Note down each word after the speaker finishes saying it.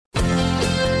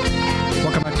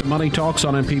Money Talks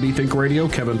on MPB Think Radio.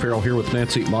 Kevin Farrell here with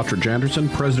Nancy Lottridge Anderson,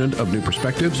 president of New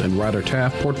Perspectives, and Ryder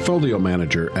Taft, portfolio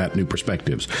manager at New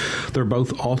Perspectives. They're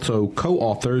both also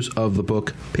co-authors of the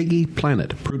book Piggy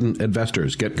Planet, Prudent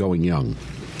Investors Get Going Young.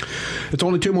 It's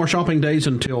only 2 more shopping days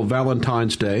until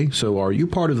Valentine's Day, so are you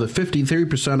part of the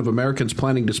 53% of Americans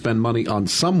planning to spend money on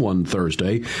someone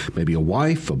Thursday? Maybe a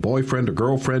wife, a boyfriend, a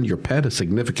girlfriend, your pet, a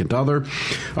significant other.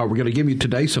 We're going to give you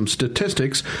today some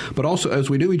statistics, but also,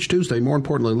 as we do each Tuesday, more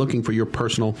importantly, looking for your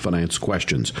personal finance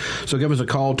questions. So give us a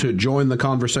call to join the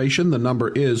conversation. The number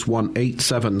is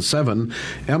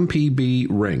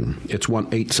 1-877-MPB-RING. It's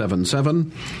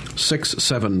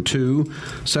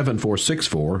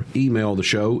 1-877-672-7464. Email the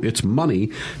show. It's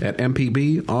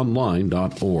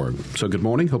money@mpbonline.org. So good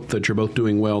morning. Hope that you're both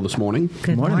doing well this morning.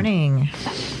 Good morning.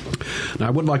 Now, I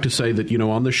would like to say that,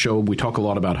 on this show, we talk a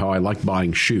lot about how I like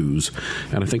buying shoes.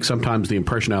 And I think sometimes the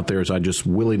impression out there is I just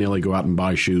willy-nilly go out and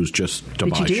buy shoes just to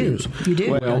buy shoes. You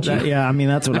do. Well,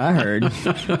 that's what I heard.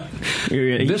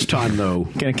 This time, though,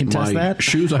 going to contest that?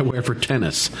 Shoes I wear for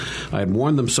tennis, I had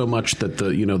worn them so much that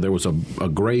there was a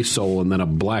gray sole and then a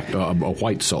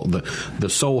white sole. The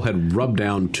sole had rubbed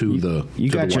down to the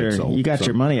white sole. You got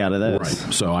your money out of those.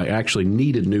 Right. So I actually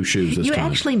needed new shoes this time. You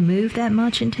actually move that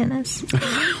much in tennis?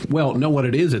 Well, no, what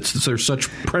it is, there's such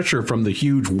pressure from the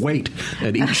huge weight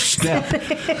at each step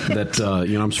that,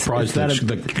 I'm surprised that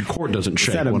the court doesn't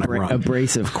shake when I run.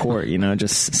 Abrasive court,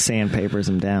 just sandpapers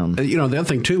them down. The other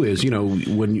thing, too, is,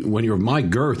 when you're my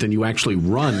girth and you actually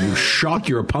run, you shock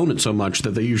your opponent so much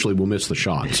that they usually will miss the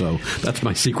shot. So that's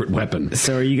my secret weapon.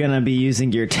 So are you going to be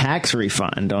using your tax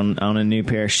refund on a new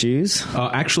pair of shoes?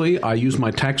 Actually, I use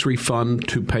my tax refund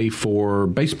to pay for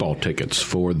baseball tickets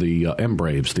for the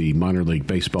Braves, the minor league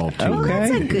baseball team. Oh,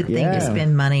 that's a good thing to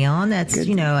spend money on. That's,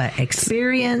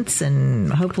 experience,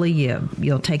 and hopefully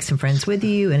you'll take some friends with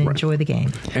you and enjoy the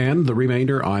game. And the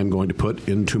remainder I'm going to put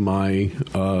into my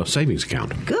savings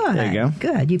account. Good. There you go.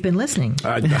 Good. You've been listening.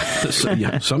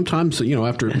 Sometimes,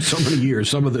 after so many years,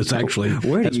 some of this actually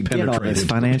Where has do you penetrated. get all this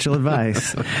financial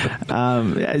advice?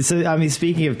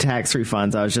 Speaking of tax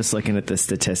refunds, I was just looking at the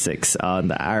statistics on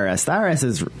the IRS. The IRS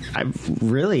is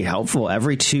really helpful.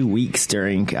 Every 2 weeks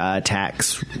during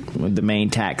the main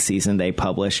tax season, they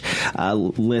publish a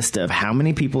list of how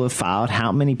many people have filed,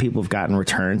 how many people have gotten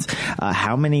returns,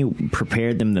 how many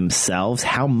prepared them themselves,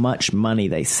 how much money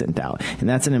they sent out. And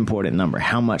that's an important number,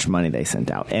 how much money they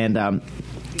sent out. And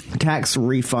tax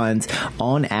refunds,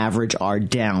 on average, are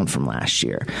down from last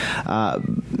year.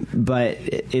 But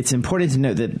it's important to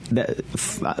note that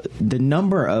the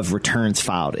number of returns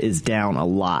filed is down a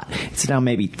lot. It's down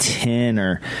maybe 10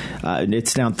 or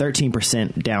it's down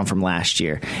 13% down from last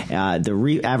year.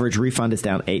 The average refund is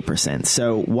down 8%.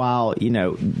 So while,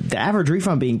 the average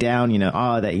refund being down,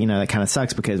 that kind of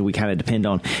sucks because we kind of depend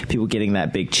on people getting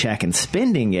that big check and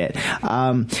spending it.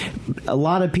 A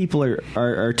lot of people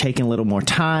are taking a little more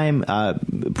time.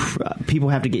 People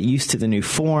have to get used to the new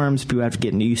forms. People have to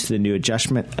get used to the new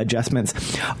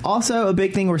adjustments. Also, a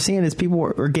big thing we're seeing is people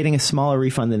are getting a smaller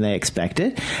refund than they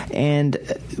expected. And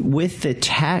with the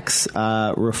tax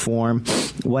reform,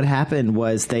 what happened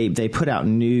was they put out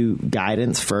new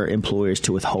guidance for employers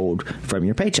to withhold from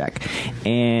your paycheck.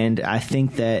 And I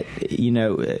think that,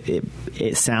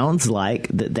 it sounds like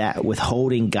that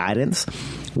withholding guidance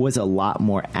was a lot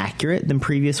more accurate than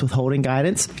previous withholding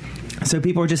guidance. So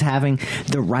people are just having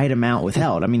the right amount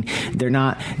withheld. I mean, they're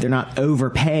not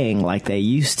overpaying like they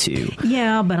used to.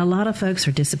 Yeah, but a lot of folks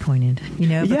are disappointed,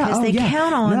 because they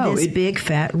count on this big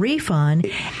fat refund,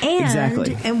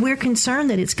 and we're concerned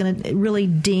that it's going to really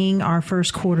ding our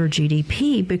first quarter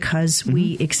GDP because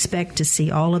we expect to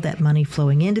see all of that money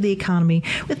flowing into the economy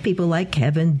with people like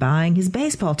Kevin buying his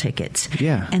baseball tickets.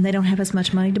 Yeah, and they don't have as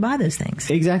much money to buy those things.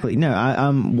 Exactly.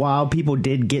 No, while people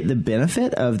did get the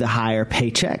benefit of the higher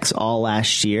paychecks all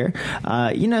last year,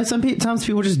 sometimes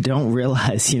people just don't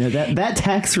realize, that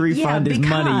tax refund is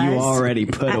money you already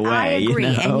put away. I agree.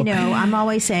 And, I'm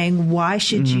always saying, why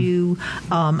should you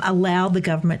allow the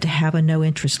government to have a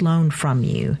no-interest loan from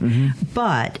you?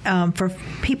 But for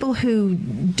people who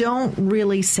don't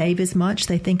really save as much,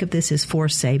 they think of this as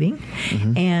forced saving.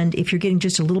 And if you're getting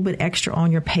just a little bit extra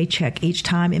on your paycheck each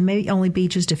time, it may only be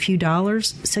just a few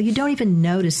dollars, so you don't even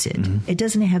notice it. It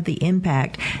doesn't have the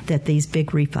impact that these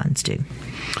big refunds refunds due.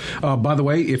 By the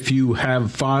way, if you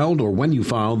have filed or when you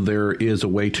filed, there is a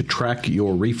way to track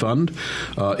your refund.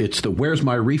 It's the Where's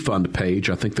My Refund page.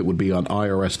 I think that would be on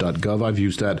irs.gov. I've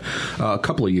used that a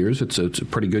couple of years. It's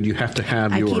pretty good. You have to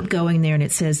have I keep going there and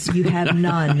it says you have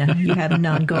none. You have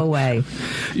none. Go away.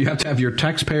 You have to have your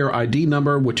taxpayer ID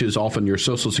number, which is often your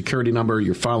Social Security number,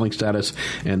 your filing status,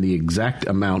 and the exact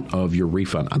amount of your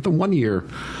refund. The 1 year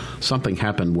something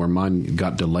happened where mine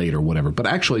got delayed or whatever. But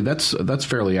actually, that's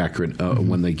fairly accurate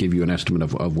when they give you an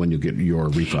estimate of when you get your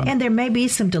refund. And there may be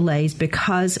some delays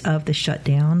because of the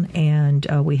shutdown, and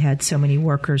we had so many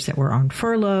workers that were on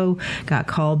furlough, got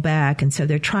called back, and so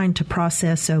they're trying to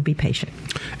process, so be patient.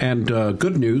 And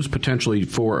good news, potentially,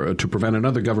 to prevent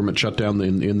another government shutdown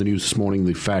in the news this morning,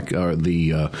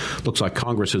 looks like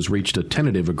Congress has reached a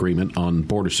tentative agreement on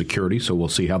border security, so we'll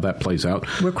see how that plays out.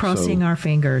 We're crossing our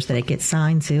fingers that it gets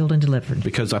signed, sealed, and delivered.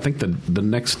 Because I think the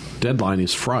next deadline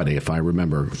is Friday, if I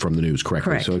remember from the news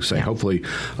correctly. Correct. So hopefully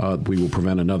we will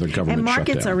prevent another government shutdown. And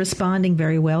markets are responding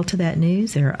very well to that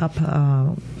news. They're up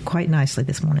quite nicely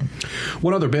this morning.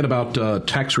 One other bit about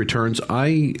tax returns.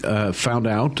 I found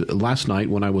out last night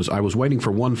when I was waiting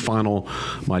for my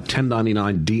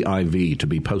 1099 DIV to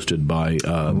be posted by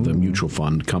the mutual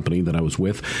fund company that I was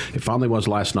with. It finally was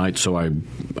last night, so I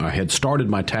had started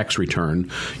my tax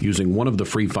return using one of the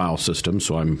free file systems.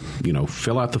 So I'm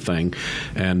fill out the thing,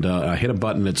 and I hit a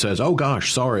button that says, "Oh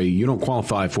gosh, sorry, you don't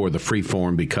qualify for the free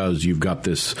form because you've got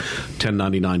this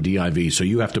 1099 DIV, so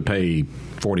you have to pay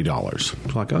 $40.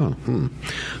 It's like,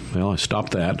 well, I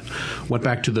stopped that, went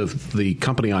back to the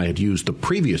company I had used the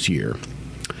previous year,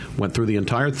 went through the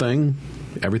entire thing.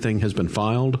 Everything has been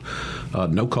filed.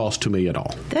 No cost to me at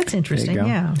all. That's interesting,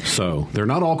 yeah. So they're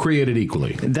not all created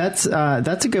equally. That's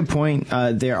a good point.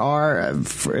 There are,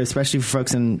 especially for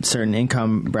folks in certain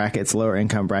income brackets, lower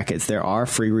income brackets, there are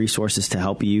free resources to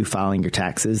help you filing your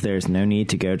taxes. There's no need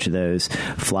to go to those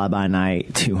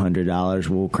fly-by-night $200,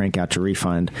 we'll crank out your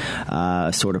refund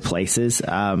sort of places.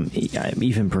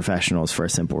 Even professionals for a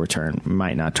simple return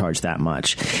might not charge that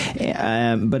much.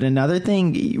 But another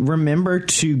thing, remember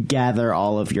to gather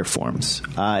all of your forms.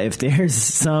 If there's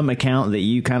some account that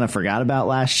you kind of forgot about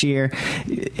last year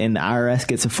and the IRS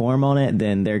gets a form on it,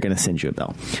 then they're going to send you a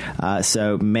bill.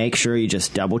 So make sure you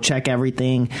just double check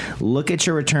everything. Look at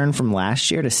your return from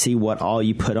last year to see what all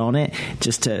you put on it,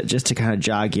 just to kind of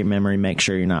jog your memory, make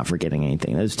sure you're not forgetting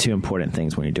anything. Those are two important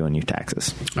things when you're doing your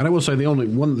taxes. And I will say the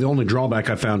only drawback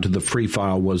I found to the free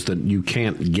file was that you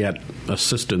can't get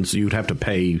assistance. You'd have to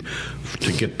pay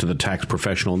to get to the tax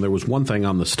professional. And there was one thing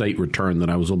on the state return that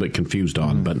I was a little bit confused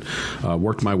on, but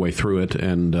worked my way through it,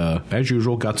 and as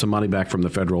usual, got some money back from the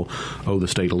federal, owe the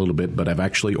state a little bit, but I've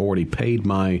actually already paid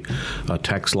my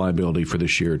tax liability for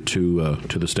this year to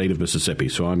the state of Mississippi,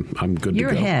 so I'm good You're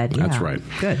to go. ahead. That's Yeah. right.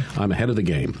 Good. I'm ahead of the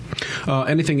game.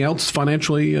 Anything else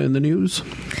financially in the news?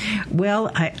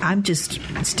 Well, I'm just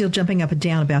still jumping up and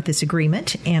down about this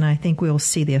agreement, and I think we'll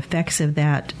see the effects of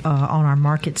that on our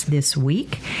markets this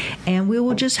week, and we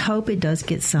will just hope it does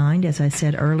get signed, as I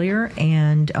said earlier,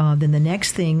 and then the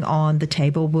next thing on the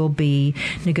table will be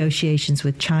negotiations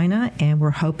with China, and we're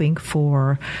hoping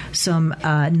for some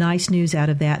nice news out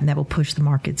of that, and that will push the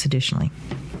markets additionally.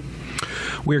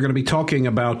 We're going to be talking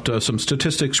about some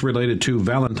statistics related to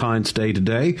Valentine's Day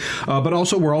today, but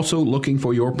we're also looking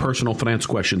for your personal finance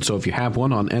questions. So if you have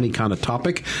one on any kind of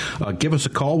topic, give us a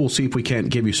call. We'll see if we can't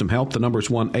give you some help. The number is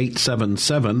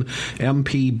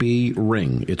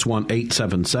 1-877-MPB-RING. It's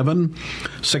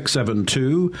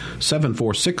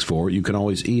 1-877-672-7464. You can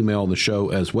always email the show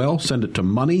as well. Send it to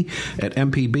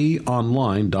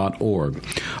money@mpbonline.org.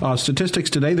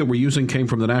 Statistics today that we're using came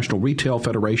from the National Retail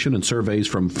Federation and surveys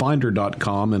from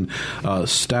Finder.com and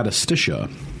Statistician.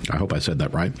 I hope I said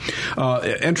that right.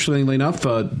 Interestingly enough,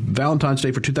 Valentine's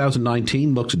Day for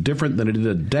 2019 looks different than it did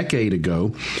a decade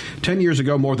ago. 10 years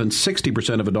ago, more than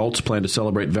 60% of adults plan to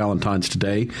celebrate Valentine's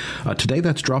Day. Today,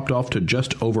 that's dropped off to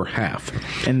just over half.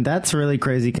 And that's really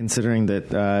crazy considering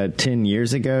that 10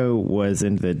 years ago was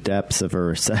in the depths of a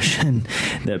recession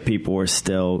that people were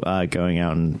still going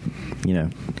out and,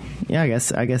 I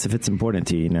guess if it's important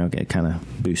to you, it kind of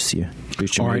boosts your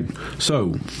All right.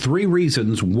 So 3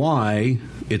 reasons why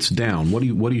it's down. What do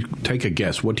you take a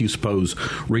guess? What do you suppose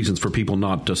reasons for people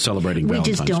not celebrating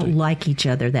Valentine's Day? We just don't like each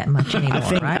other that much anymore,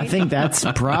 right? I think that's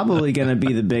probably going to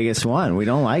be the biggest one. We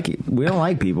don't like it. We don't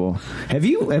like people. Have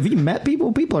you met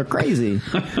people? People are crazy.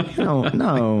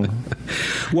 No.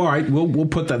 Well, all right. We'll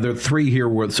put that. There are 3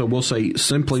 here. So we'll say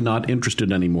simply not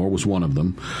interested anymore was one of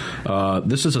them.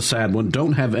 This is a sad one.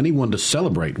 Don't have anyone to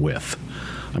celebrate with.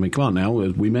 I mean, come on now.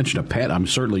 We mentioned a pet. I'm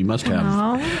certainly you must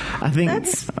have. I think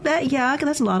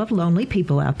that's a lot of lonely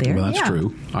people out there. Well, that's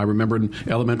true. I remember in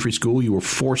elementary school, you were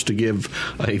forced to give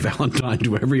a Valentine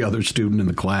to every other student in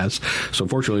the class. So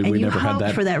fortunately, we never had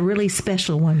that. For that really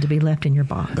special one to be left in your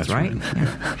box. That's right.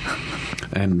 Yeah.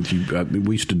 And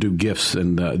we used to do gifts,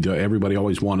 and everybody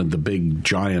always wanted the big,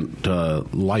 giant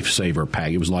Lifesaver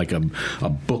pack. It was like a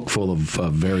book full of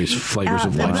various flavors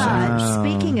of Lifesavers.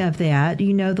 Speaking of that,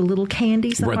 the little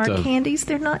candies, the hard candies,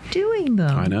 they're not doing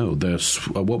them. I know.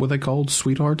 What were they called?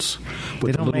 Sweethearts?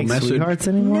 With they don't make Sweethearts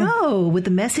anymore? No, with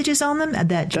the messages on them.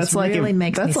 That just really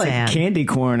makes me sad. That's like candy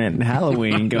corn at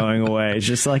Halloween going away. It's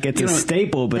just like it's a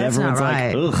staple, but everyone's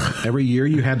like, ugh. Every year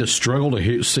you had to struggle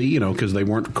to see, because they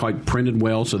weren't quite printed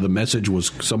well, so the message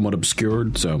was somewhat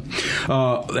obscured. So,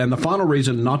 and the final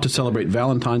reason not to celebrate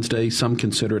Valentine's Day, some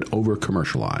consider it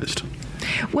over-commercialized.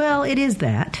 Well, it is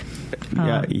that.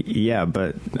 Yeah,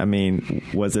 but I mean,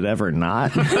 was it ever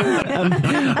not?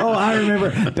 I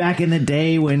remember back in the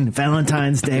day when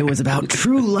Valentine's Day was about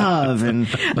true love, and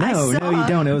no, you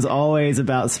don't. It was always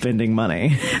about spending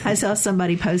money. I saw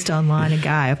somebody post online, a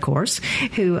guy, of course,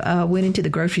 who went into the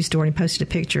grocery store and posted a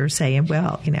picture saying,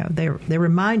 "Well, they're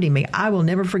reminding me. I will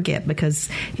never forget because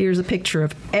here's a picture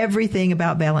of everything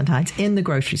about Valentine's in the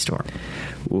grocery store."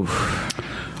 Oof.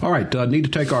 All right, need to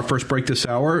take our first break this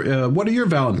hour. What are your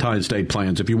Valentine's Day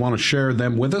plans? If you want to share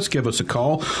them with us, give us a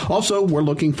call. Also, we're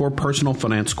looking for personal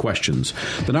finance questions.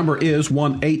 The number is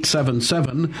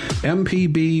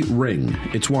 1-877-MPB-RING.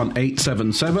 It's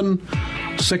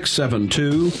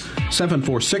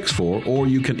 1-877-672-7464, or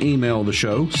you can email the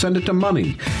show. Send it to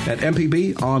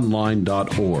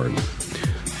money@mpbonline.org.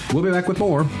 We'll be back with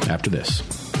more after this.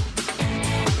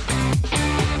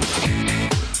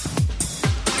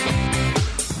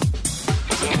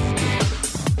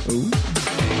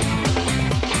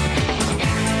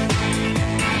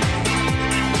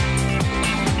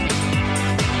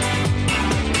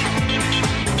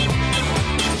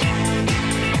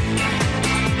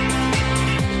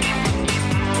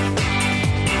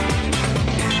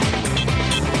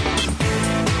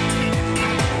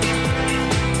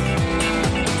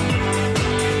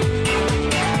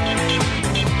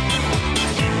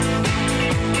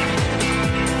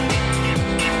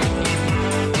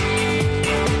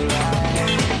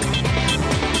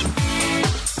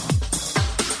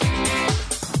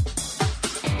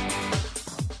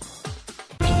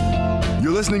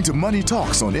 Listening to Money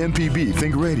Talks on MPB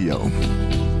Think Radio.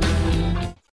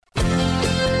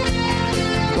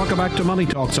 Welcome back to Money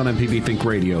Talks on MPB Think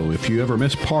Radio. If you ever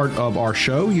miss part of our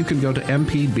show, you can go to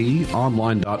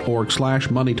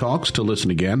mpbonline.org/Money Talks to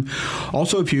listen again.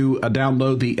 Also, if you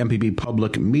download the MPB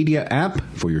Public Media app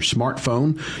for your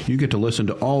smartphone, you get to listen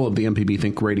to all of the MPB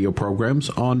Think Radio programs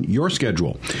on your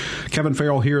schedule. Kevin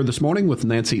Farrell here this morning with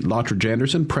Nancy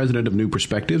Lottridge-Anderson, president of New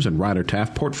Perspectives, and Ryder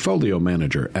Taft, portfolio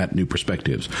manager at New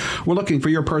Perspectives. We're looking for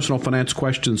your personal finance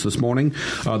questions this morning.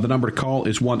 The number to call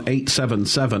is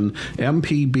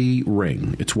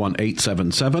 1-877-MPB-RING. It's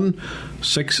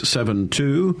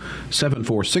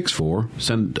 1-877-672-7464.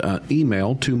 Send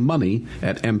email to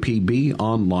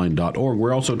money@mpbonline.org.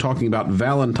 We're also talking about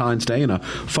Valentine's Day, and a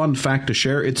fun fact to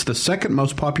share. It's the second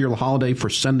most popular holiday for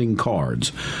sending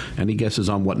cards. Any guesses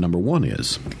on what number one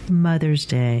is? Mother's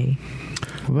Day.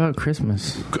 What about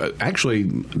Christmas? Actually,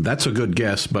 that's a good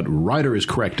guess, but Ryder is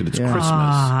correct. It's Christmas.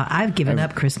 I've given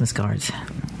up Christmas cards.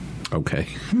 Okay.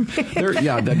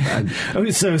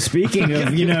 So speaking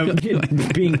of,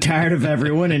 being tired of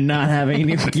everyone and not having,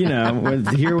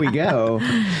 here we go.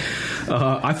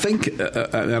 I think,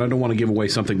 and I don't want to give away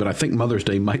something, but I think Mother's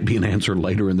Day might be an answer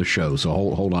later in the show, so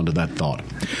hold on to that thought.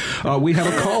 We have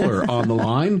a caller on the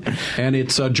line, and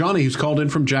it's Johnny who's called in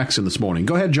from Jackson this morning.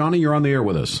 Go ahead, Johnny. You're on the air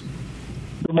with us.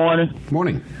 Good morning.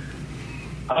 Morning.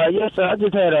 Yes, sir. I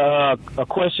just had a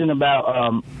question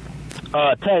about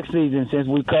tax season, since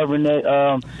we're covering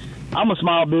that. I'm a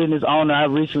small business owner. I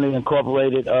recently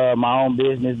incorporated my own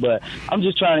business, but I'm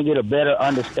just trying to get a better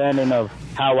understanding of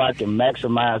how I can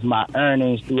maximize my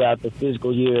earnings throughout the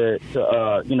fiscal year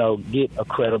to, get a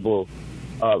credible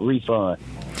refund.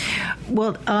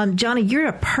 Well, Johnny, you're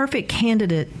a perfect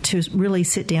candidate to really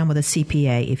sit down with a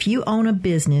CPA. If you own a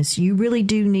business, you really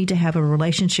do need to have a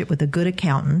relationship with a good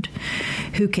accountant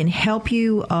who can help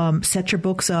you set your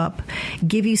books up,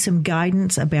 give you some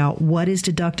guidance about what is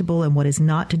deductible and what is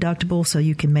not deductible so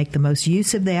you can make the most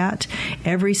use of that.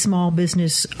 Every small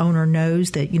business owner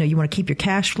knows that, you want to keep your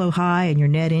cash flow high and your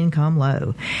net income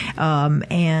low.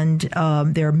 And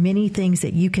there are many things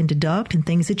that you can deduct and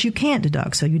things that you can't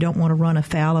deduct. So you don't want to run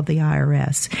afoul of the IRS.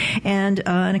 IRS. And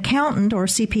an accountant or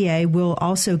CPA will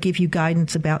also give you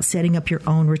guidance about setting up your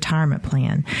own retirement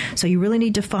plan. So you really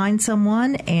need to find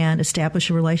someone and establish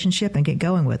a relationship and get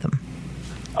going with them.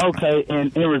 Okay,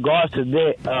 and in regards to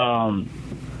that,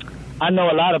 I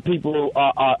know a lot of people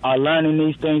are learning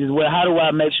these things as well. How do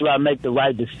I make sure I make the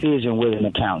right decision with an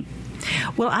accountant?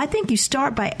 Well, I think you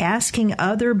start by asking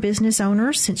other business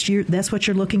owners, since that's what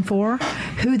you're looking for,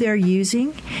 who they're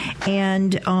using.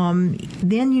 And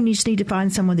then you just need to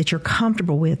find someone that you're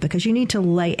comfortable with, because you need to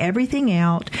lay everything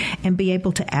out and be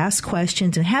able to ask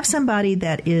questions and have somebody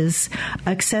that is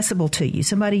accessible to you,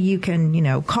 somebody you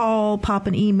can, call, pop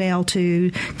an email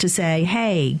to say,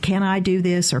 hey, can I do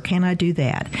this or can I do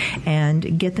that?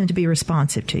 And get them to be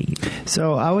responsive to you.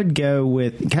 So I would go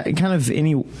with kind of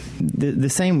the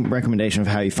same recommendation of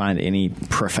how you find any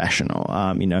professional.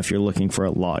 If you're looking for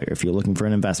a lawyer, if you're looking for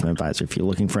an investment advisor, if you're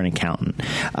looking for an accountant.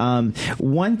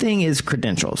 One thing is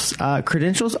credentials.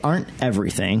 Credentials aren't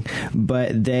everything,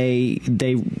 but they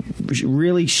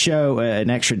really show an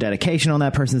extra dedication on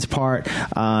that person's part.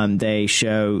 They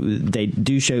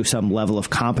do show some level of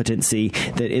competency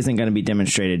that isn't going to be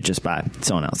demonstrated just by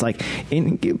someone else. Like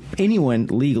anyone,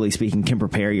 legally speaking, can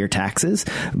prepare your taxes,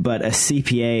 but a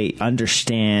CPA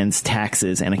understands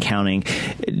taxes and accounting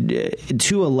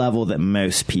to a level that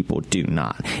most people do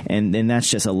not. And that's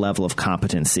just a level of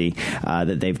competency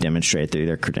that they've demonstrated through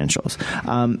their credentials.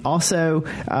 Also,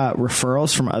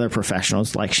 referrals from other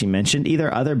professionals, like she mentioned,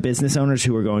 either other business owners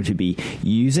who are going to be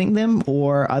using them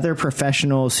or other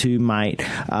professionals who might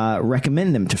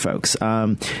recommend them to folks.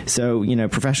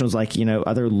 Professionals like,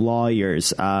 other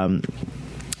lawyers,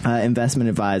 investment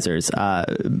advisors,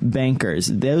 bankers.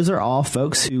 Those are all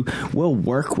folks who will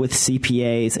work with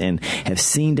CPAs and have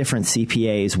seen different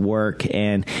CPAs work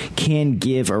and can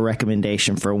give a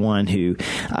recommendation for one who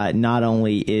not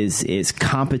only is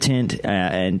competent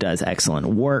and does excellent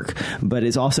work, but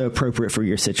is also appropriate for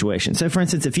your situation. So, for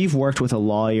instance, if you've worked with a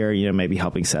lawyer, maybe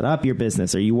helping set up your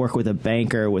business, or you work with a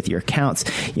banker with your accounts,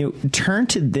 turn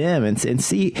to them and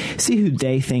see who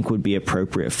they think would be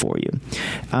appropriate for you.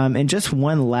 And just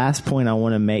one last point I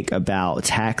want to make about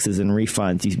taxes and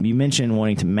refunds. You mentioned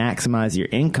wanting to maximize your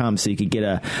income so you could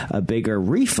get a bigger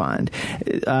refund.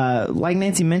 Like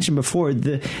Nancy mentioned before,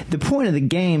 the point of the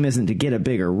game isn't to get a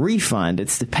bigger refund.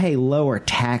 It's to pay lower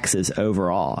taxes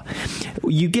overall.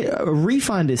 You get a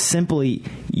refund is simply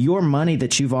your money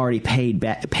that you've already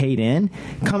paid in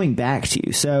coming back to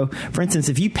you. So, for instance,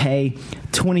 if you pay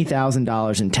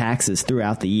 $20,000 in taxes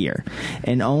throughout the year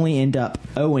and only end up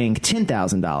owing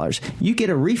 $10,000, you get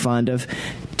a refund of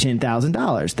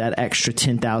 $10,000, that extra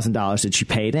 $10,000 that you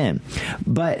paid in.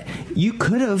 But you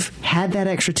could have had that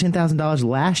extra $10,000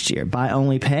 last year by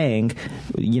only paying,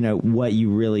 what you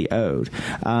really owed.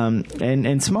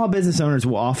 And small business owners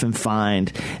will often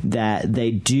find that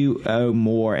they do owe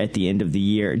more at the end of the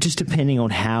year, just depending on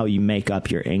how you make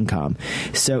up your income.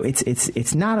 So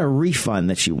it's not a refund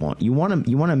that you want. You want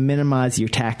to minimize your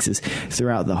taxes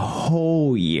throughout the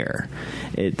whole year.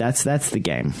 That's the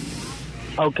game.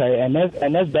 Okay, and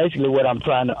that's basically what I'm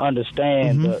trying to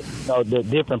understand, the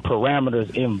different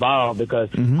parameters involved, because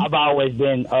I've always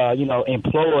been,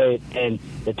 employed, and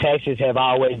the taxes have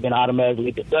always been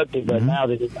automatically deducted, but now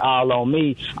that it's all on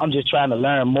me, I'm just trying to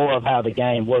learn more of how the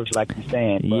game works, like you're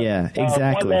saying. But, yeah,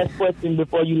 exactly. One last question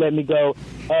before you let me go.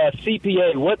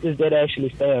 CPA, what does that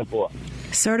actually stand for?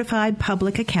 Certified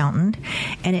Public Accountant,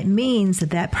 and it means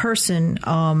that person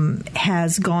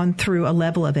has gone through a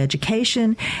level of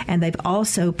education, and they've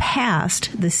also passed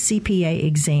the CPA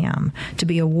exam to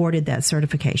be awarded that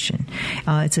certification.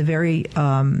 It's a very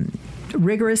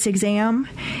rigorous exam,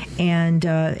 and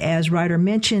as Ryder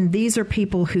mentioned, these are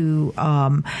people who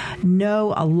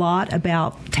know a lot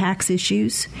about tax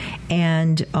issues,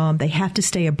 and they have to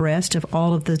stay abreast of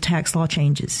all of the tax law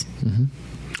changes.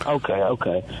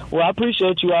 Okay. Well, I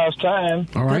appreciate you all's time.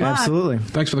 All right. Absolutely.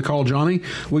 Thanks for the call, Johnny.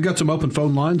 We've got some open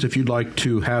phone lines if you'd like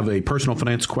to have a personal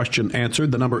finance question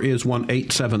answered. The number is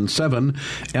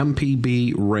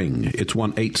 1-877-MPB-RING. It's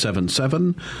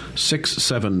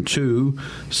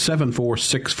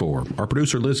 1-877-672-7464. Our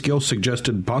producer, Liz Gill,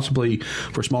 suggested possibly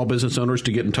for small business owners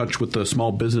to get in touch with the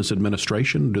Small Business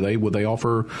Administration. Would they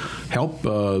offer help,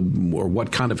 or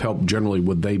what kind of help generally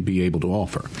would they be able to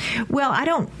offer? Well, I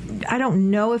don't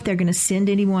know know if they're going to send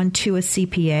anyone to a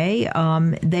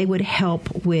CPA. They would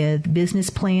help with business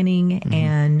planning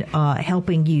and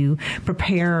helping you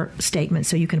prepare statements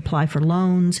so you can apply for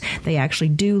loans. They actually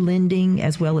do lending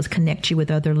as well as connect you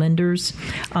with other lenders.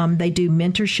 They do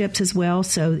mentorships as well.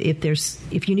 So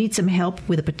if you need some help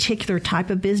with a particular type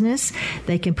of business,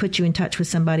 they can put you in touch with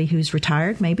somebody who's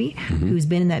retired, maybe, who's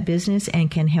been in that business and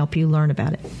can help you learn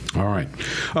about it. All right.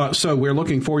 So we're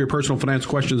looking for your personal finance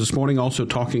questions this morning, also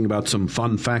talking about some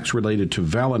fun facts related to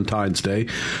Valentine's Day.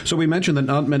 So we mentioned that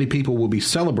not many people will be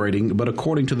celebrating, but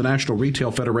according to the National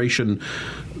Retail Federation,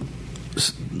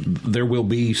 there will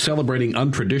be celebrating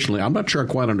untraditionally. I'm not sure I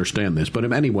quite understand this, but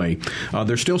anyway,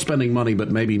 they're still spending money, but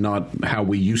maybe not how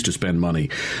we used to spend money.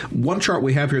 One chart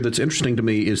we have here that's interesting to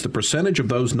me is the percentage of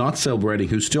those not celebrating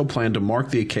who still plan to mark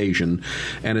the occasion,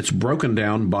 and it's broken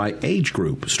down by age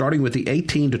group, starting with the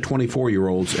 18 to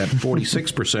 24-year-olds at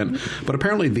 46%. But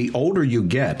apparently the older you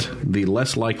get, the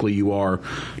less likely you are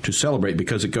to celebrate,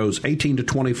 because it goes 18 to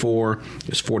 24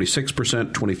 is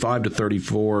 46%, 25 to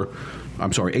 34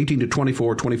 18 to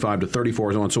 24, 25 to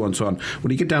 34, so on, so on, so on.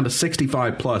 When you get down to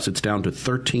 65 plus, it's down to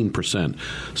 13%.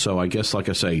 So I guess, like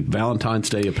I say, Valentine's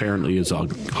Day apparently is a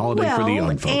holiday for the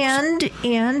young folks. And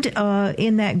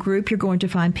in that group, you're going to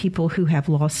find people who have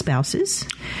lost spouses.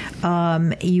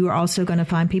 You are also going to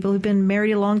find people who've been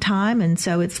married a long time, and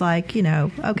so it's like, okay,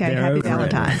 they're happy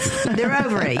Valentine's. They're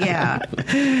over it, yeah.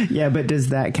 Yeah, but does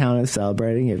that count as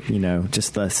celebrating? If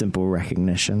just the simple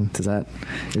recognition, does that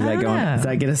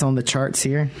get us on the chart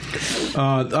here?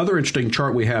 Other interesting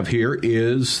chart we have here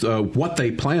is what they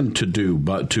plan to do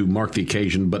to mark the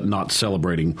occasion but not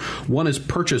celebrating. One is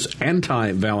purchase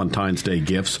anti-Valentine's Day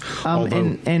gifts.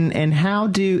 And how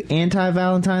do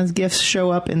anti-Valentine's gifts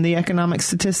show up in the economic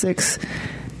statistics?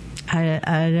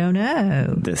 I don't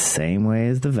know. The same way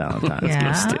as the Valentine's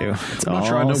gifts do. I'm not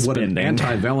sure I know what an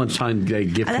anti-Valentine's Day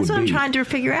gift would be. That's what I'm trying to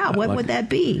figure out. What would that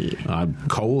be?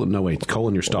 Coal? No, wait. Coal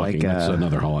in your stocking. That's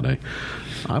another holiday.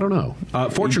 I don't know.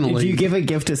 Fortunately... Do you give a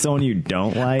gift to someone you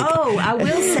don't like? Oh, I will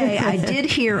say I did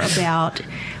hear about...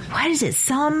 What is it?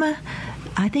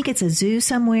 I think it's a zoo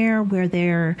somewhere where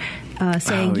they're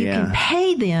saying you can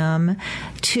pay them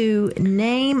to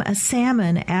name a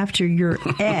salmon after your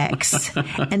ex,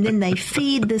 and then they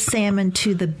feed the salmon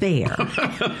to the bear.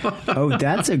 Oh,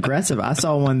 that's aggressive. I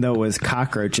saw one, though, was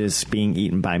cockroaches being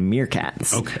eaten by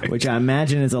meerkats, which I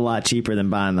imagine is a lot cheaper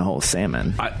than buying the whole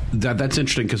salmon. That's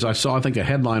interesting, because I saw, I think, a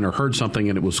headline or heard something,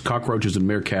 and it was cockroaches and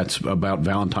meerkats about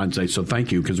Valentine's Day, so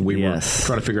thank you, because we were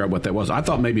trying to figure out what that was. I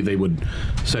thought maybe they would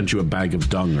send you a bag of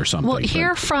dung or something. Well,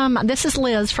 this is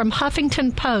Liz from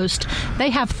Huffington Post. They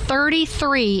have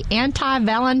 33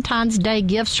 anti-Valentine's Day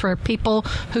gifts for people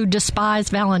who despise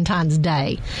Valentine's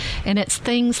Day. And it's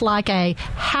things like a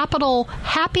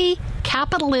happy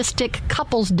capitalistic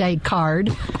couples day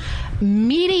card,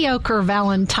 mediocre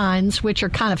Valentines, which are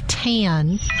kind of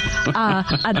tan, an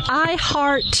I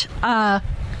Heart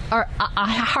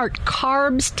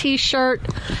Carbs t-shirt,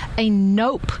 a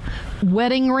Nope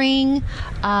wedding ring,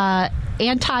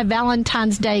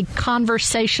 anti-Valentine's Day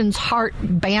Conversations heart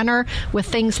banner with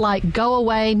things like go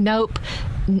away, nope,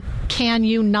 can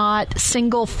you not,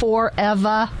 single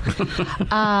forever,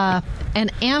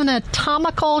 an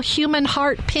anatomical human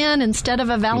heart pin instead of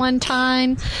a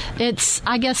Valentine. It's,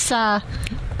 I guess, that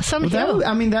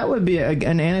would be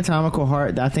an anatomical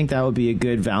heart. I think that would be a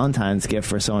good Valentine's gift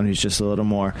for someone who's just a little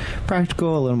more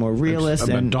practical, a little more realist,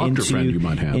 and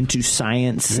into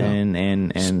science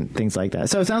and things like that.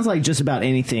 So it sounds like just about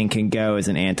anything can go as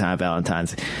an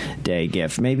anti-Valentine's Day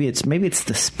gift. Maybe it's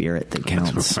the spirit that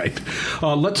counts. That's right.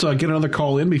 Let's get another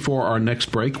call in before our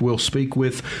next break. We'll speak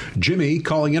with Jimmy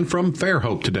calling in from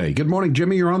Fairhope today. Good morning,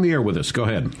 Jimmy. You're on the air with us. Go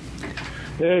ahead.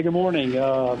 Hey, good morning.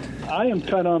 I am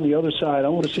kind of on the other side. I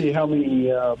want to see how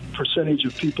many percentage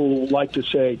of people like to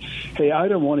say, hey, I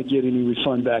don't want to get any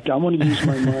refund back. I want to use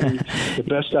my money the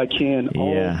best I can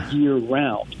all year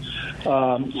round.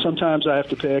 Sometimes I have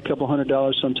to pay a couple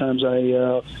 $100. Sometimes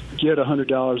I get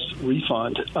 $100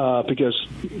 refund because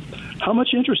how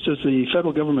much interest does the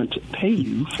federal government pay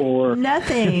you for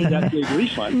nothing that big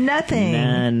refund? Nothing.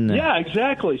 None. Yeah,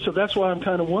 exactly. So that's why I'm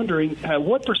kind of wondering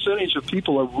what percentage of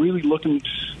people are really looking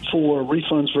for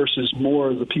refunds versus more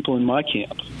of the people in my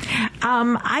camp.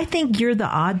 I think you're the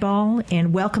oddball,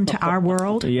 and welcome to our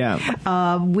world.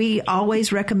 Yeah. We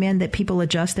always recommend that people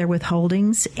adjust their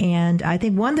withholdings, and I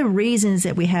think one of the reasons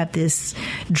that we have this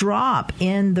drop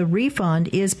in the refund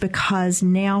is because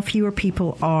now fewer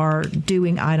people are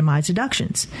doing itemized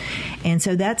deductions, and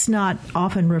so that's not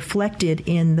often reflected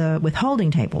in the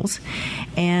withholding tables.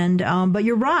 And but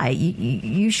you're right,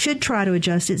 you should try to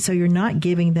adjust it so you're not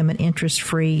giving them an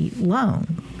interest-free loan.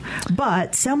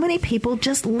 But so many people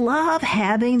just love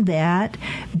having that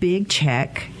big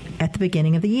check at the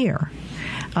beginning of the year.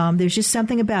 There's just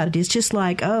something about it. It's just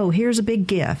like, oh, here's a big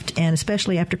gift, and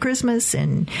especially after Christmas,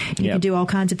 and you can do all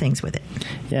kinds of things with it.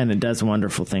 Yeah, and it does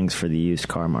wonderful things for the used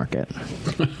car market.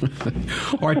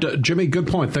 All right, Jimmy, good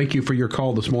point. Thank you for your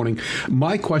call this morning.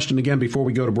 My question again before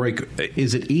we go to break,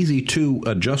 is it easy to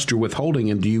adjust your withholding,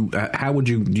 and do you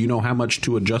know how much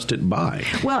to adjust it by?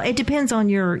 Well, it depends on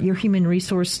your human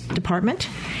resource department,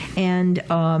 and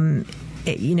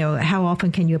how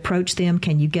often can you approach them?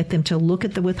 Can you get them to look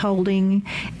at the withholding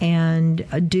and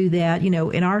do that?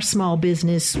 In our small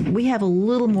business, we have a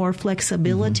little more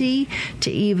flexibility to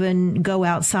even go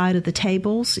outside of the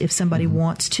tables if somebody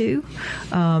wants to,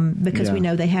 because we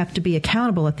know they have to be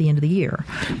accountable at the end of the year.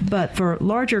 But for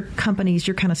larger companies,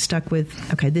 you're kind of stuck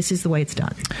with, okay, this is the way it's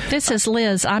done. This is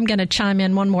Liz. I'm going to chime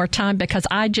in one more time because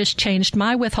I just changed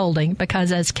my withholding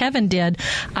because, as Kevin did,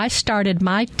 I started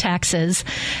my taxes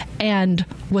and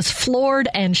was floored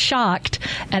and shocked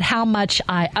at how much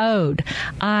I owed.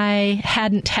 I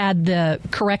hadn't had the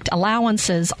correct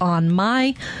allowances on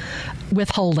my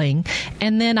withholding,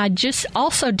 and then I just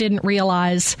also didn't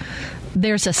realize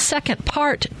there's a second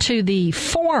part to the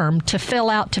form to fill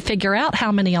out to figure out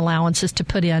how many allowances to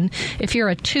put in if you're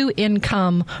a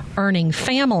 2-income earning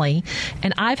family,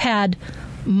 and I've had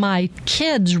my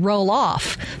kids roll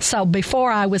off. So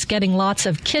before I was getting lots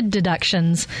of kid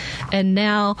deductions, and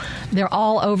now they're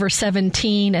all over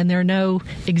 17 and there are no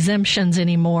exemptions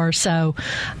anymore. So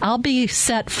I'll be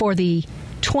set for the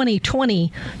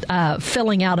 2020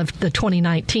 filling out of the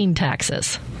 2019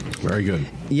 taxes. Very good.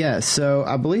 Yeah, so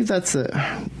I believe that's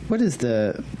what is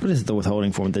the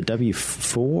withholding form? The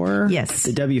W-4? Yes.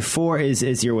 The W-4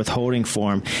 is your withholding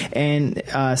form. And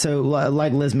so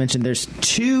like Liz mentioned, there's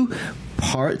 2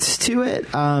 parts to it,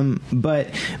 but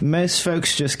most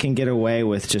folks just can get away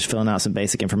with just filling out some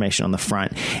basic information on the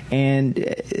front. And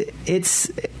it's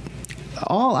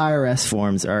all IRS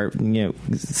forms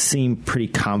seem pretty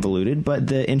convoluted, but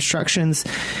the instructions,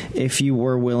 if you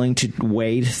were willing to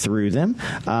wade through them,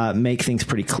 make things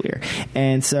pretty clear.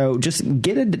 And so just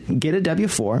get a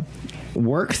W-4.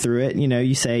 Work through it.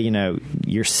 You say,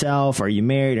 yourself, are you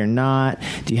married or not?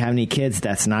 Do you have any kids?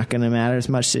 That's not going to matter as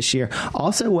much this year.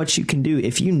 Also, what you can do,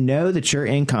 if you know that your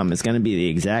income is going to be the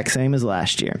exact same as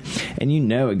last year, and you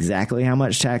know exactly how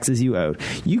much taxes you owed,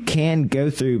 you can go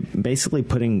through basically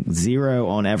putting 0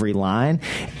 on every line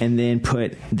and then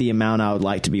put the amount I would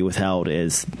like to be withheld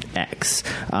is X.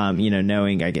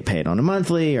 Knowing I get paid on a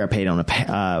monthly or paid on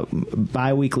a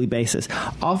bi-weekly basis.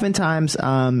 Oftentimes,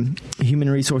 human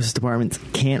resources departments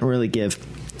can't really give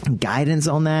guidance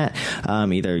on that.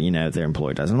 Either, their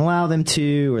employer doesn't allow them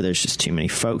to, or there's just too many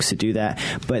folks to do that.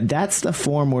 But that's the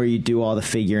form where you do all the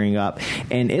figuring up,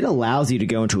 and it allows you to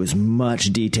go into as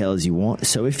much detail as you want.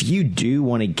 So if you do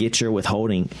want to get your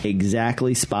withholding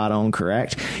exactly spot on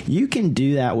correct, you can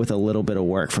do that with a little bit of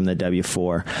work from the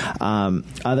W-4.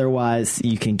 Otherwise,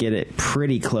 you can get it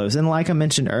pretty close. And like I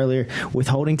mentioned earlier,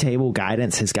 withholding table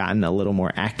guidance has gotten a little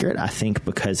more accurate, I think,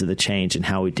 because of the change in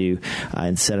how we do,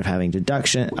 instead of having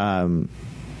deduction,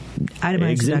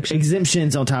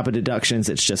 exemptions on top of deductions.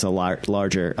 It's just a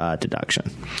larger deduction.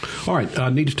 All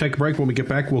right. Need to take a break. When we get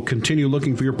back, we'll continue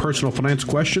looking for your personal finance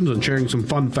questions and sharing some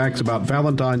fun facts about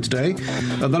Valentine's Day.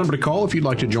 The number to call if you'd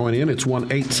like to join in, it's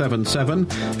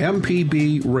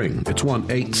 1-877-MPB-RING. It's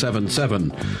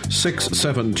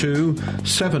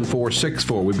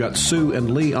 1-877-672-7464. We've got Sue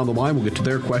and Lee on the line. We'll get to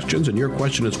their questions and your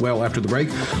question as well after the break.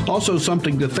 Also,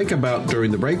 something to think about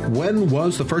during the break. When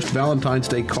was the first Valentine's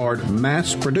Day card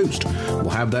mass produced? We'll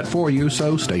have that for you,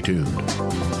 so stay tuned.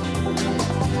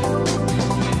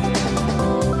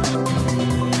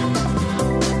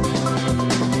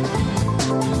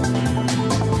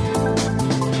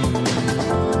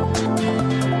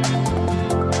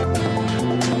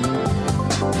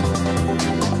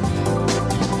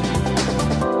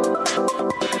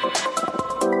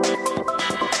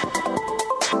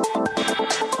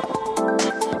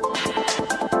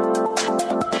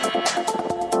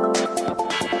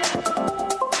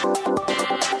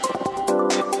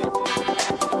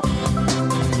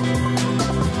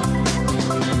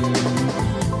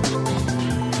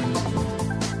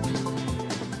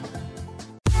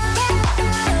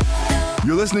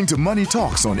 You're listening to Money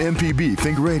Talks on MPB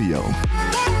Think Radio.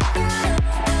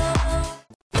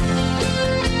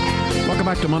 Welcome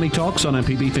back to Money Talks on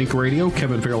MPB Think Radio.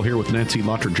 Kevin Farrell here with Nancy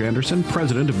Lottridge Anderson,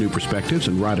 president of New Perspectives,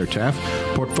 and Ryder Taff,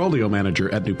 portfolio manager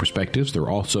at New Perspectives. They're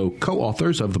also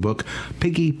co-authors of the book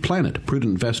Piggy Planet,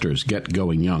 Prudent Investors Get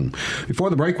Going Young. Before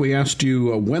the break, we asked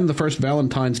you when the first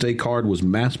Valentine's Day card was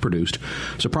mass-produced.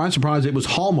 Surprise, surprise, it was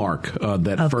Hallmark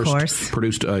that first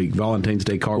produced a Valentine's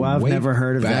Day card. Well, I've never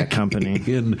heard of that company.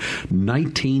 In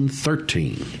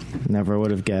 1913. Never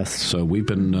would have guessed. So we've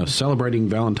been celebrating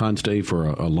Valentine's Day for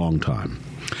a long time.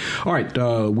 All right,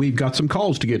 we've got some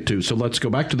calls to get to, so let's go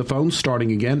back to the phones,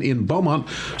 starting again in Beaumont.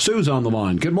 Sue's on the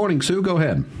line. Good morning, Sue. Go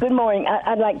ahead. Good morning.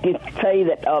 I'd like to say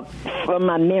that from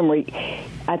my memory,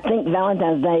 I think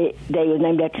Valentine's Day was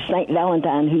named after St.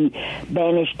 Valentine, who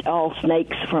banished all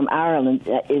snakes from Ireland.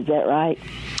 Is that right?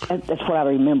 That's what I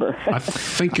remember. I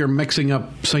think you're mixing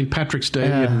up St. Patrick's Day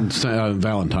and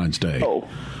Valentine's Day. Oh.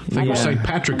 I think it was St.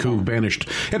 Patrick who banished.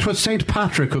 It was St.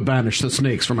 Patrick who banished the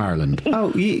snakes from Ireland.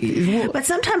 But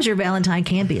sometimes your Valentine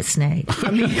can be a snake.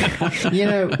 I mean,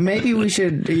 maybe we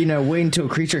should, wait until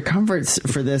Creature Comforts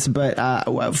for this. But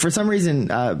for some reason,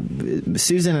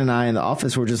 Susan and I in the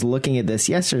office were just looking at this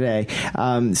yesterday.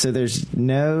 So there's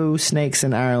no snakes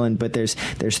in Ireland, but there's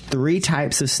 3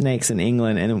 types of snakes in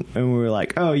England, and we were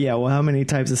like, oh yeah, well, how many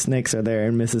types of snakes are there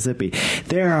in Mississippi?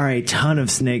 There are a ton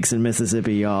of snakes in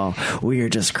Mississippi, y'all. We are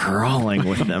just crawling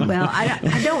with them. Well, I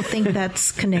don't think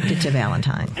that's connected to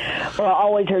Valentine. Well, I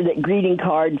always heard that greeting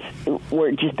cards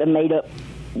were just a made-up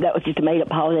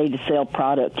holiday to sell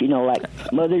product,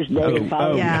 like Mother's Day.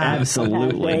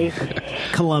 Absolutely.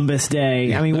 Columbus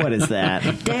Day. I mean, what is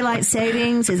that? Daylight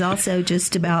savings is also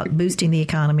just about boosting the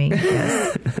economy.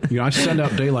 Yes. I send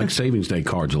out Daylight Savings Day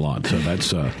cards a lot, so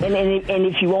that's... And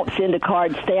if you won't send a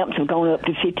card, stamps have gone up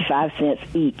to 55 cents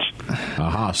each.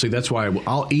 Aha. See, that's why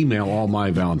I'll email all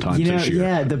my Valentines this year.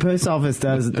 Yeah, the post office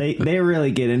does. They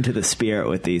really get into the spirit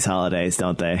with these holidays,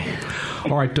 don't they?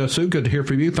 All right, Sue, good to hear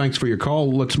from you. Thanks for your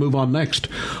call. Let's move on next.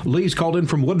 Lee's called in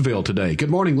from Woodville today. Good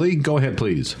morning, Lee. Go ahead,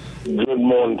 please. Good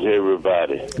morning to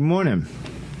everybody. Good morning.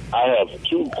 I have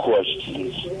 2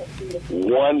 questions.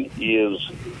 One is,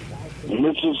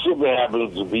 Mississippi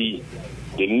happens to be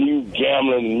the new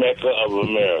gambling mecca of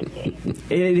America.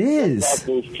 It is. About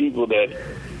those people that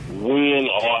win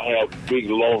or have big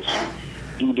losses,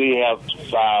 do they have to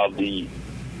file the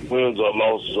wins or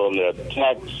losses on their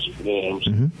tax forms?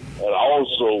 Mm-hmm. And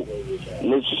also,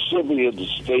 Mississippi is a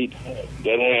state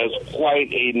that has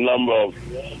quite a number of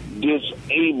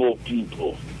disabled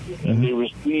people. Mm-hmm. And they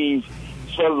receive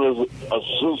federal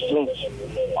assistance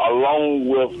along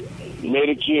with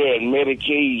Medicare and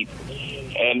Medicaid.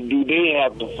 And do they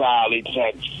have to file a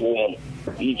tax form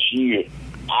each year?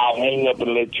 I'll hang up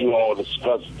and let you all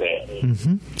discuss that.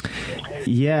 Mm-hmm.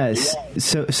 Yes,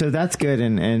 so that's good,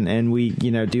 and we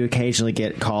do occasionally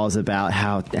get calls about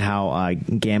how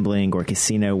gambling or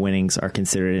casino winnings are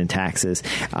considered in taxes.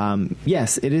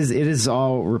 Yes, it is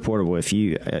all reportable.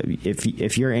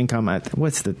 If your income,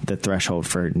 what's the threshold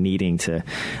for needing to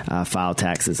file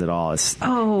taxes at all?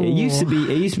 It used to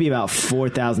be about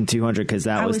 $4,200 because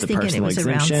that was the personal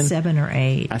exemption. Around 7 or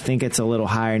 8. I think it's a little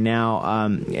higher now.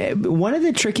 One of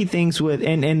the tricky things with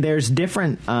and there's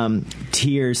different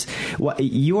tiers.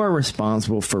 You are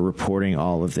responsible for reporting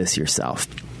all of this yourself.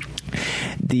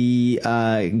 The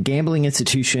gambling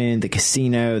institution, the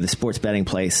casino, the sports betting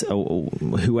place,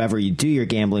 whoever you do your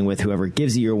gambling with, whoever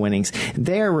gives you your winnings,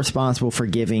 they're responsible for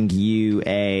giving you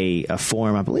a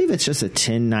form. I believe it's just a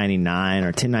 1099 or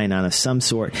 1099 of some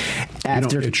sort.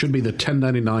 It should be the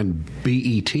 1099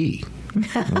 BET.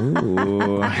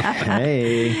 Ooh,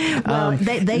 hey. Well,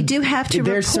 they do have to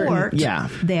report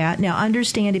that. Now,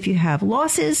 understand if you have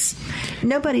losses,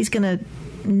 nobody's going to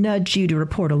nudge you to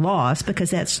report a loss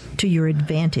because that's to your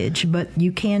advantage, but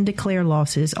you can declare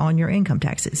losses on your income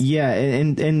taxes. Yeah,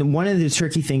 and one of the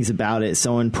tricky things about it,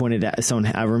 someone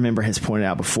I remember has pointed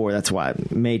out before, that's why I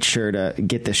made sure to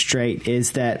get this straight,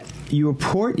 is that you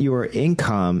report your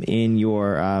income in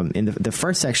your in the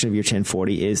first section of your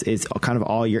 1040 is kind of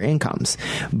all your incomes,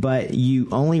 but you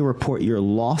only report your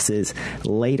losses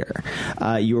later.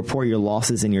 You report your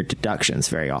losses and your deductions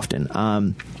very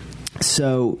often.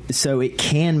 So it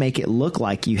can make it look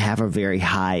like you have a very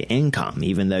high income,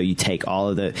 even though you take all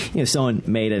of the, someone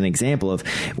made an example of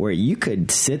where you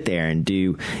could sit there and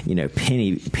do,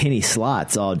 penny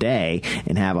slots all day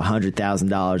and have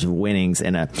 $100,000 of winnings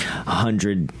and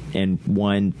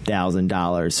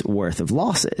 $101,000 worth of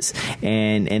losses.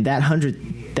 And that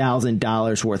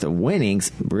 $100,000 worth of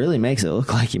winnings really makes it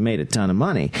look like you made a ton of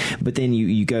money. But then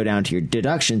you go down to your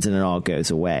deductions and it all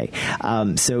goes away.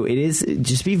 So it is,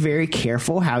 just be very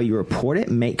careful how you report it.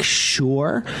 Make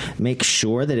sure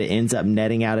that it ends up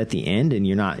netting out at the end, and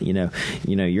you're not,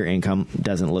 your income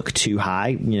doesn't look too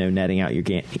high, netting out your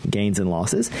gains and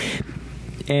losses.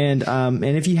 And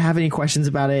if you have any questions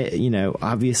about it,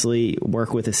 obviously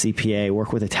work with a CPA,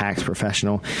 work with a tax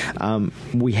professional.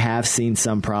 We have seen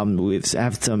some problems. We've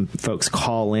had some folks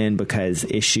call in because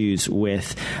issues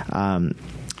with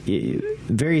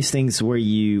various things where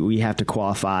we have to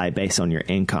qualify based on your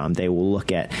income. They will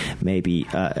look at maybe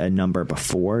a number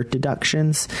before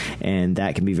deductions, and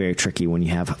that can be very tricky when you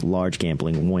have large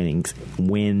gambling wins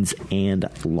and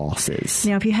losses.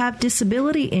 Now, if you have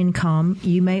disability income,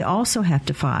 you may also have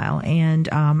to file, and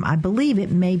I believe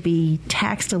it may be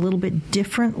taxed a little bit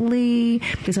differently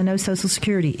because I know Social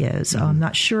Security is. I'm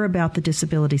not sure about the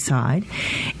disability side,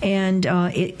 and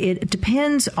it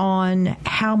depends on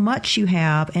how much you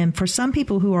have. And for some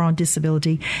people who are on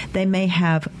disability, they may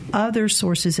have other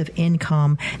sources of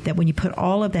income that when you put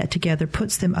all of that together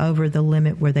puts them over the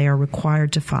limit where they are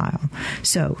required to file.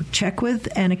 So check with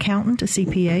an accountant, a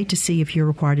CPA, to see if you're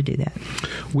required to do that.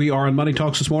 We are on Money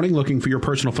Talks this morning looking for your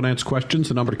personal finance questions.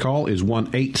 The number to call is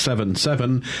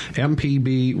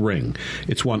 1-877-MPB-RING.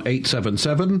 It's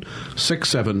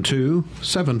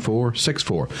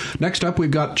 1-877-672-7464. Next up, we've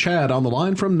got Chad on the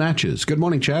line from Natchez. Good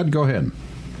morning, Chad. Go ahead.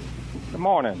 Good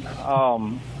morning.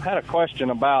 I had a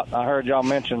question about, I heard y'all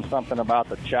mention something about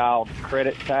the child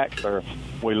credit tax. Are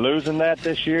we losing that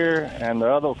this year? And the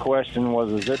other question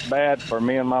was, is it bad for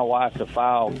me and my wife to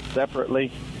file separately?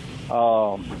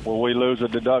 Will we lose a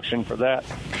deduction for that?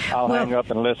 I'll hang up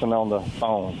and listen on the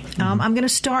phone. I'm going to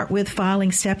start with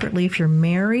filing separately if you're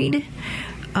married.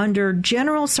 Under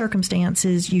general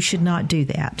circumstances, you should not do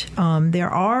that. There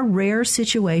are rare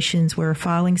situations where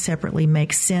filing separately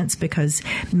makes sense because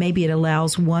maybe it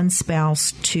allows one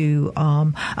spouse to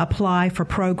apply for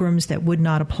programs that would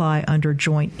not apply under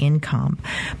joint income.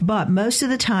 But most of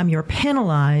the time, you're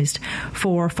penalized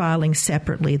for filing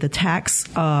separately. The tax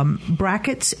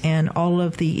brackets and all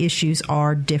of the issues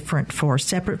are different for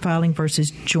separate filing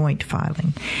versus joint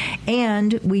filing.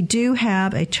 And we do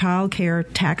have a child care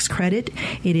tax credit.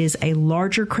 It is a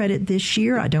larger credit this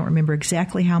year. I don't remember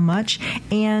exactly how much.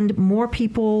 And more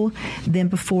people than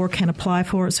before can apply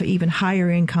for it, so even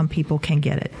higher income people can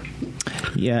get it.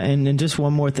 Yeah, and just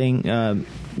one more thing.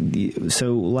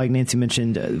 So like Nancy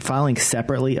mentioned, filing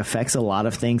separately affects a lot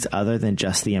of things other than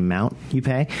just the amount you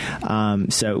pay.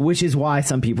 So which is why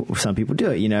some people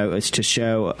do it. It's to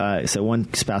show, so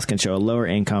one spouse can show a lower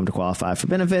income to qualify for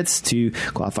benefits, to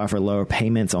qualify for lower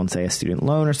payments on, say, a student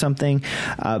loan or something.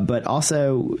 But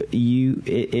also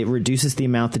it reduces the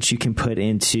amount that you can put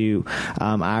into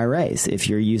IRAs. If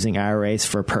you're using IRAs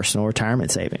for personal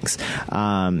retirement savings,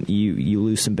 you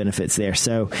lose some benefits there.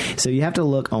 So you have to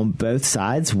look on both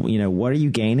sides. What are you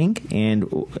gaining and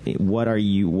what are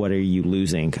you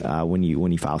losing when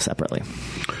you file separately?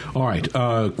 All right.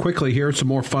 Quickly here, some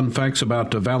more fun facts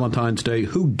about Valentine's Day.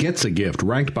 Who gets a gift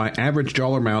ranked by average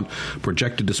dollar amount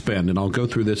projected to spend? And I'll go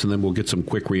through this and then we'll get some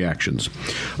quick reactions.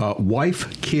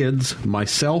 Wife, kids,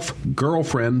 myself,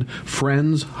 girlfriend,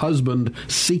 friends, husband,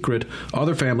 secret,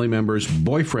 other family members,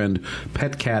 boyfriend,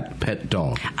 pet cat, pet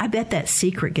dog. I bet that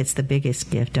secret gets the biggest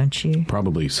gift, don't you?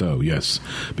 Probably so, yes,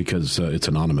 because it's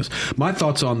anonymous. My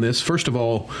thoughts on this, first of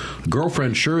all,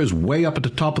 girlfriend sure is way up at the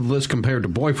top of the list compared to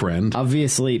boyfriend.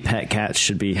 Obviously, pet cat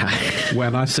should be high.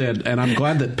 When I said, and I'm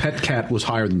glad that pet cat was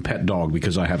higher than pet dog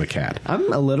because I have a cat.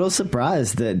 I'm a little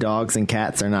surprised that dogs and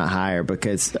cats are not higher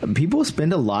because people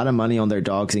spend a lot of money on their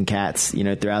dogs and cats,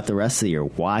 throughout the rest of the year.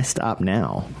 Why stop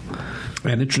now?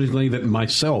 And interestingly, that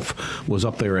myself was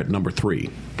up there at number 3.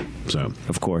 So,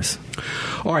 of course.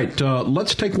 All right,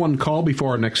 let's take one call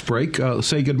before our next break.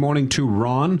 Say good morning to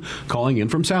Ron, calling in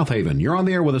from South Haven. You're on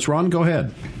the air with us, Ron. Go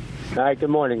ahead. All right, good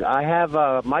morning. I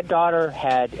have my daughter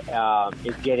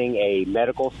is getting a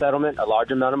medical settlement, a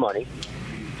large amount of money.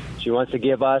 She wants to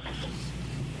give us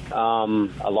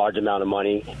a large amount of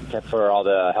money for all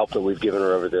the help that we've given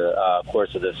her over the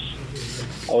course of this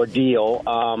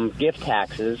ordeal. Gift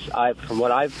taxes. From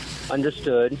what I've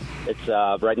understood,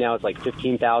 it's right now it's like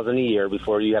 $15,000 a year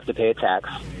before you have to pay a tax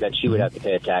that she would have to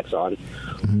pay a tax on,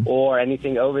 or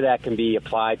anything over that can be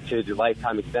applied to the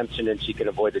lifetime exemption, and she can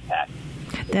avoid the tax.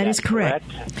 That is correct.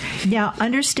 Now,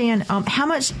 understand, how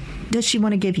much does she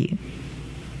want to give you?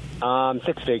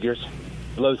 6 figures.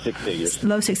 Low 6 figures.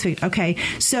 Low 6 figures. Okay.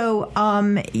 So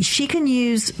she can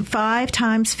use 5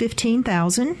 times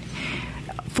 $15,000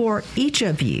 for each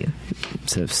of you.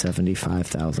 So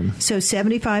 $75,000. So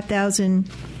 $75,000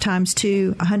 times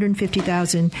 2,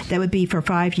 $150,000. That would be for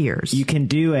 5 years. You can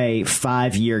do a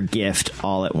 5-year gift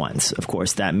all at once. Of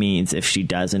course, that means if she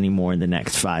does any more in the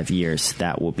next 5 years,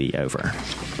 that will be over.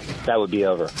 That would be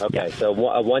over. Okay, yeah. So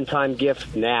a one-time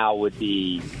gift now would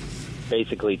be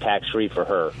basically tax-free for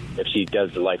her if she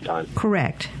does the lifetime.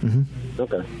 Correct. Mm-hmm.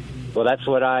 Okay. Well, that's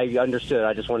what I understood.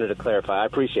 I just wanted to clarify. I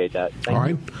appreciate that. All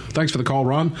right. Thanks for the call,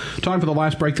 Ron. Time for the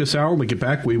last break this hour. When we get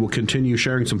back, we will continue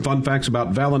sharing some fun facts about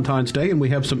Valentine's Day, and we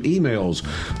have some emails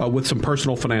with some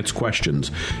personal finance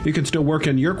questions. You can still work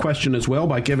in your question as well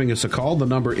by giving us a call. The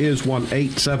number is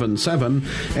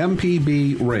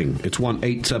 1-877-MPB-RING. It's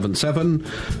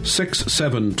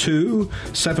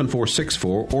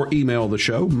 1-877-672-7464, or email the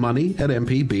show,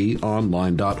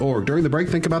 money@mpbonline.org. During the break,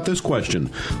 think about this question.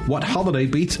 What holiday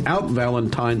beats out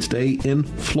Valentine's Day in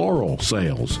floral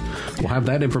sales? We'll have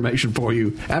that information for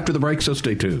you after the break, so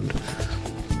stay tuned.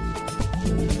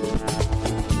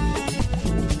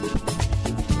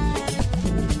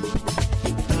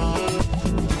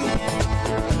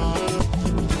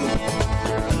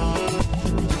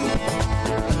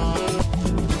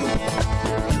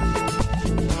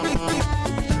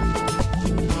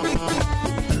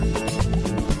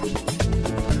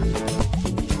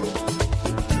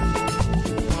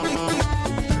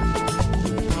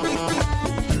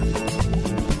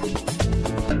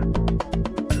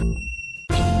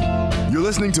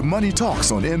 Listening to Money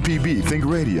Talks on MPB Think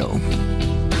Radio.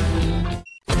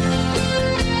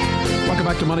 Welcome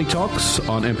back to Money Talks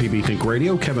on MPB Think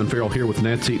Radio. Kevin Farrell here with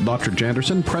Nancy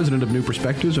Lottridge-Anderson, president of New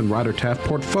Perspectives and Ryder Taft,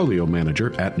 portfolio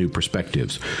manager at New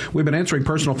Perspectives. We've been answering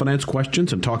personal finance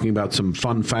questions and talking about some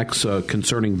fun facts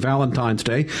concerning Valentine's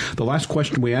Day. The last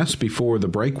question we asked before the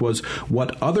break was,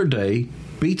 what other day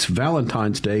beats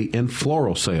Valentine's Day in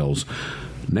floral sales?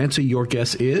 Nancy, your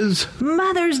guess is?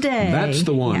 Mother's Day. That's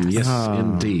the one. Yes,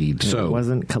 indeed. So it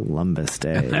wasn't Columbus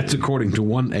Day. That's according to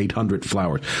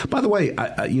 1-800-FLOWERS. By the way,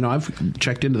 I've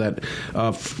checked into that.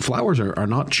 Flowers are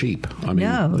not cheap. I mean,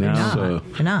 no, they're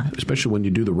not. Especially when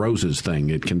you do the roses thing,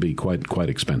 it can be quite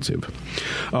expensive.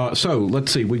 So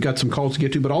let's see. We've got some calls to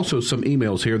get to, but also some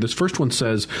emails here. This first one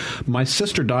says, my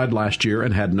sister died last year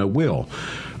and had no will.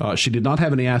 She did not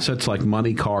have any assets like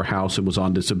money, car, house, and was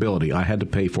on disability. I had to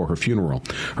pay for her funeral.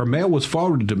 Her mail was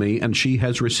forwarded to me, and she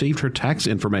has received her tax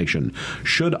information.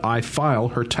 Should I file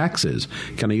her taxes?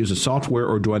 Can I use a software,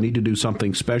 or do I need to do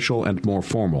something special and more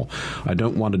formal? I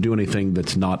don't want to do anything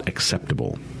that's not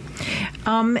acceptable.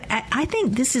 I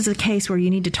think this is a case where you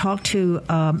need to talk to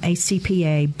a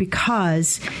CPA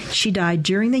because she died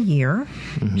during the year.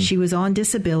 Mm-hmm. She was on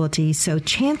disability, so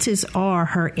chances are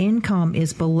her income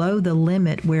is below the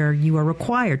limit where you are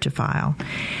required to file.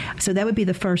 So that would be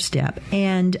the first step.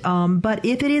 And but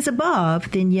if it is above,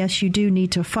 then yes, you do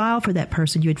need to file for that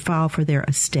person. You would file for their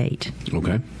estate.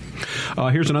 Okay.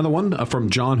 Here's another one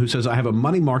from John, who says, I have a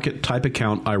money market type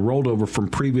account I rolled over from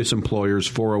previous employers'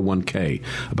 401k,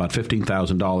 about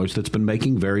 $15,000, that's been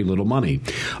making very little money.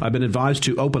 I've been advised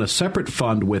to open a separate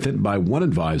fund with it by one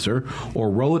advisor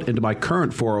or roll it into my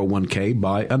current 401k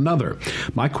by another.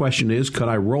 My question is, could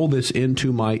I roll this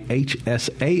into my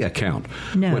HSA account?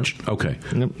 No. Okay.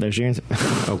 Nope, there's your answer.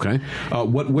 Okay.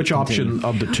 Which option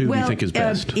of the two do you think is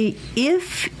best?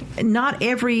 If not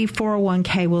every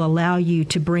 401k will allow you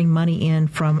to bring money in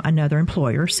from another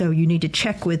employer, so you need to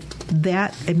check with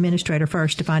that administrator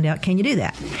first to find out, can you do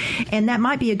that? And that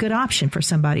might be a good option for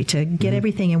somebody to get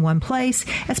everything in one place,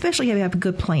 especially if you have a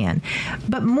good plan.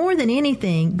 But more than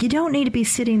anything, you don't need to be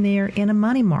sitting there in a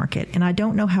money market. And I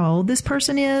don't know how old this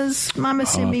person is. I'm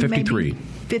assuming 53. Maybe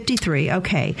 53.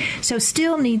 Okay. So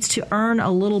still needs to earn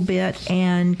a little bit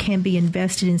and can be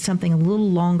invested in something a little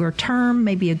longer term,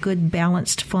 maybe a good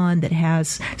balanced fund that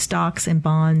has stocks and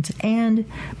bonds and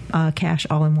cash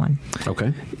all in one.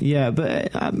 Okay. Yeah,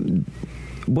 but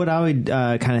what I would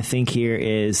kind of think here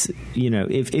is,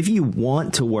 if you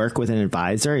want to work with an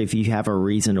advisor, if you have a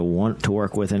reason to want to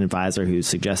work with an advisor who's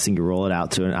suggesting you roll it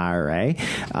out to an IRA,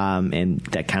 and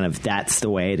that's the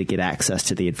way to get access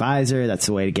to the advisor, that's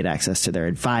the way to get access to their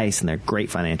advice and their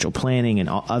great financial planning and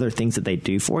all other things that they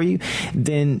do for you,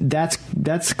 then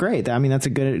that's great. I mean, that's a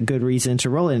good reason to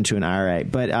roll it into an IRA.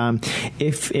 But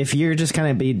if you're just kind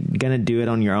of going to do it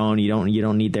on your own, you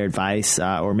don't need their advice,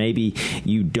 or maybe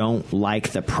you don't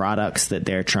like the the products that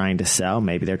they're trying to sell.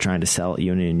 Maybe they're trying to sell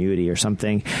you an annuity or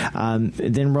something.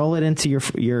 Then roll it into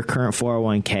your current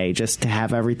 401k just to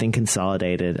have everything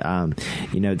consolidated.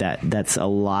 That's a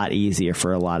lot easier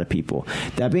for a lot of people.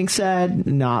 That being said,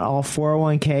 not all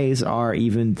 401ks are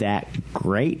even that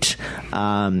great.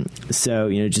 So,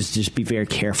 just be very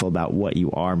careful about what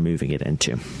you are moving it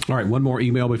into. All right, one more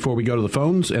email before we go to the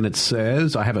phones, and it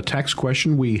says, I have a tax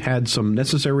question. We had some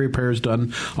necessary repairs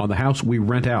done on the house we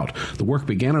rent out. The work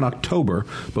began in October,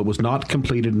 but was not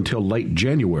completed until late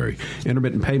January.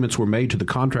 Intermittent payments were made to the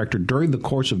contractor during the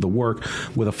course of the work,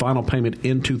 with a final payment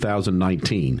in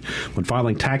 2019. When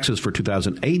filing taxes for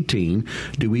 2018,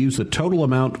 do we use the total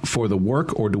amount for the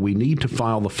work, or do we need to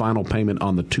file the final payment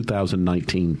on the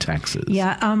 2019 taxes?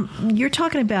 Yeah, you're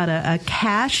talking about a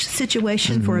cash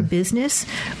situation for a business,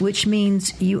 which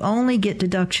means you only get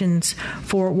deductions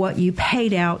for what you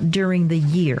paid out during the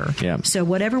year. Yeah. So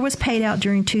whatever was paid out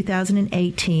during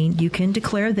 2018, you can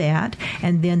declare that,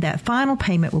 and then that final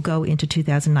payment will go into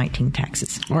 2019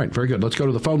 taxes. All right, very good. Let's go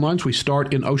to the phone lines. We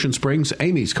start in Ocean Springs.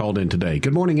 Amy's called in today.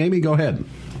 Good morning, Amy. Go ahead.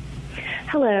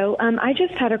 Hello. I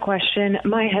just had a question.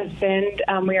 My husband,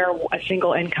 we are a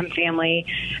single income family.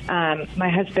 My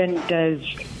husband does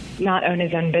not own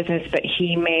his own business, but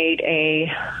he made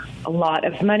a lot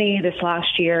of money this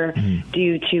last year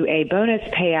due to a bonus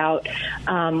payout.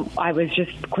 I was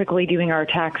just quickly doing our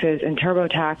taxes in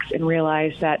TurboTax and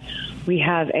realized that we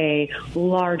have a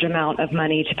large amount of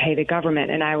money to pay the government,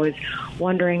 and I was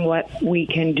wondering what we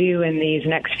can do in these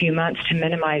next few months to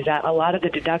minimize that. A lot of the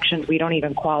deductions we don't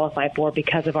even qualify for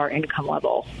because of our income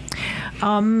level.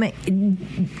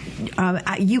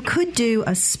 You could do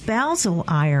a spousal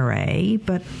IRA,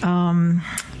 but I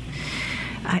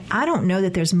don't know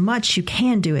that there's much you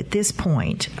can do at this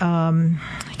point. Can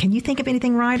you think of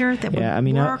anything, Ryder, that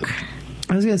would work?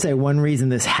 I was going to say one reason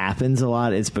this happens a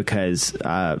lot is because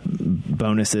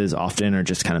bonuses often are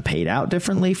just kind of paid out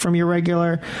differently from your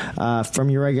regular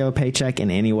paycheck. And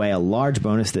anyway, a large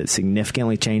bonus that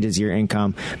significantly changes your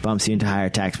income bumps you into a higher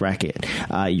tax bracket.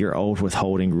 Your old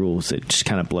withholding rules, it just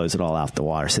kind of blows it all out the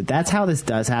water. So that's how this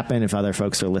does happen if other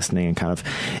folks are listening and kind of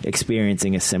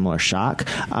experiencing a similar shock.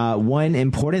 One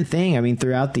important thing,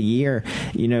 throughout the year,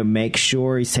 make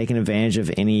sure he's taking advantage of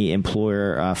any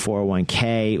employer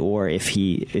 401k, or if he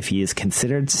is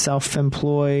considered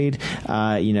self-employed,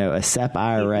 a SEP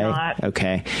IRA.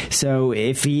 Okay. So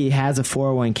if he has a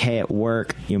 401k at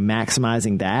work, you're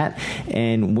maximizing that.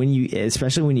 And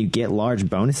especially when you get large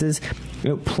bonuses,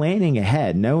 planning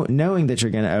ahead, knowing that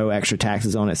you're going to owe extra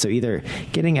taxes on it. So either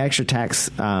getting extra tax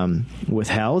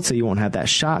withheld so you won't have that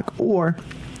shock, or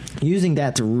using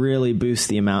that to really boost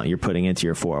the amount you're putting into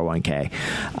your 401k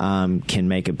can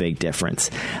make a big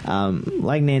difference.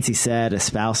 Like Nancy said, a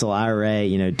spousal IRA,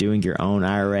 doing your own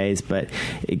IRAs, but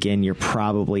again, you're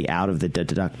probably out of the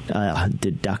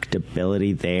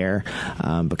deductibility there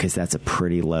because that's a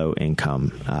pretty low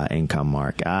income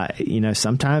mark.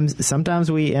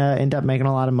 Sometimes we end up making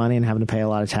a lot of money and having to pay a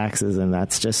lot of taxes, and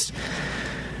that's just...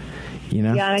 and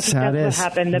I think that's what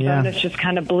happened. The bonus just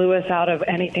kind of blew us out of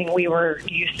anything we were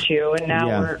used to, and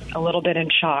now we're a little bit in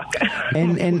shock.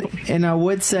 and I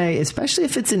would say, especially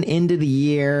if it's an end of the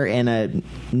year and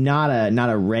not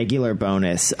a regular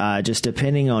bonus, just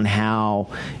depending on how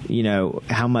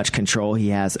much control he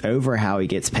has over how he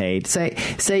gets paid.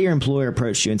 Say your employer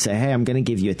approached you and say, "Hey, I'm going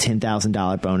to give you a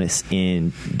 $10,000 bonus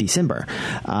in December,"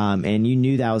 and you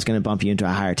knew that was going to bump you into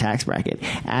a higher tax bracket.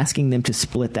 Asking them to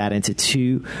split that into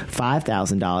two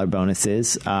 $5,000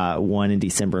 bonuses, one in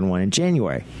December and one in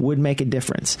January, would make a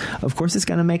difference. Of course, it's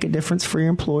going to make a difference for your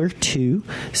employer too.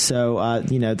 So,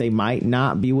 they might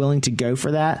not be willing to go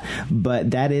for that,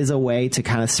 but that is a way to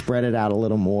kind of spread it out a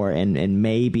little more and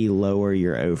maybe lower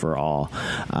your overall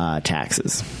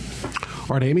taxes.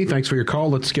 All right, Amy, thanks for your call.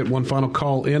 Let's get one final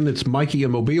call in. It's Mikey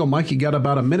in Mobile. Mikey, got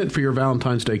about a minute for your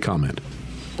Valentine's Day comment.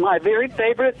 My very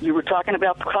favorite, you were talking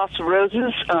about the cost of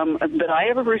roses that I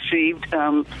ever received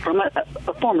from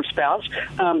a former spouse,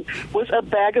 was a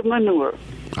bag of manure.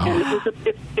 Oh. And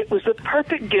it was the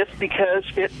perfect gift because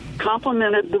it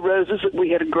complemented the roses that we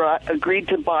had agreed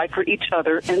to buy for each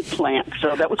other and plant.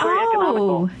 So that was very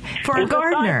economical. For a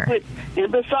gardener.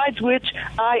 Besides which,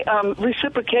 I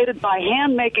reciprocated by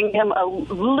hand making him a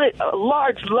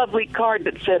large, lovely card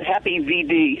that said Happy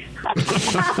VD.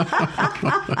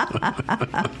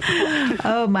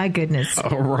 Oh, my goodness.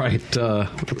 All right.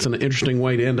 That's an interesting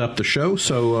way to end up the show.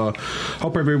 So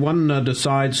hope everyone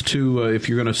decides to, if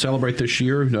you're going to celebrate this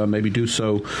year, year, maybe do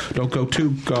so. Don't go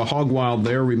too hog wild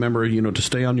there. Remember, to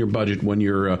stay on your budget when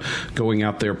you're going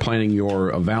out there planning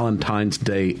your Valentine's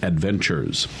Day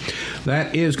adventures.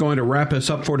 That is going to wrap us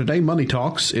up for today. Money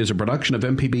Talks is a production of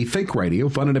MPB Think Radio,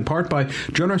 funded in part by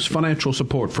generous financial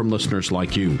support from listeners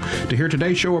like you. To hear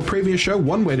today's show or previous show,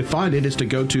 one way to find it is to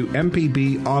go to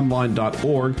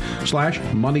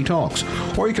mpbonline.org/Money Talks,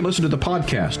 or you can listen to the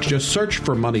podcast. Just search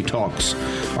for Money Talks.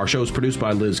 Our show is produced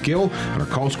by Liz Gill, and our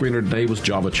call screener today was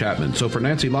Java Chapman. So for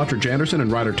Nancy Lottridge Anderson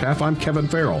and Ryder Taff, I'm Kevin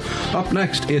Farrell. Up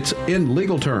next, it's In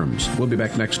Legal Terms. We'll be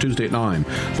back next Tuesday at 9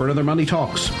 for another Money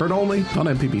Talks, heard only on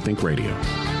MPB Think Radio.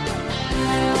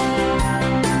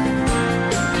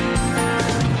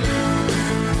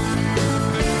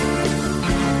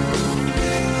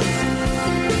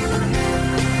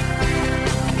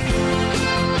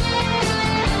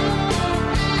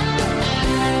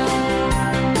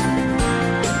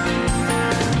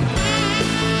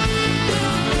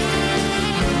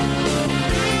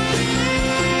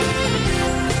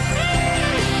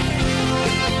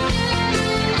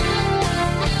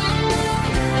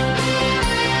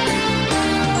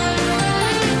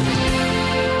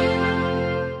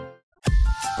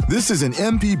 This is an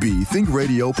MPB Think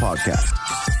Radio podcast.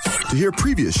 To hear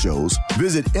previous shows,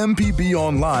 visit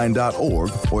mpbonline.org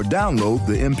or download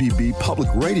the MPB Public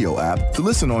Radio app to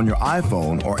listen on your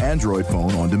iPhone or Android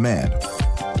phone on demand.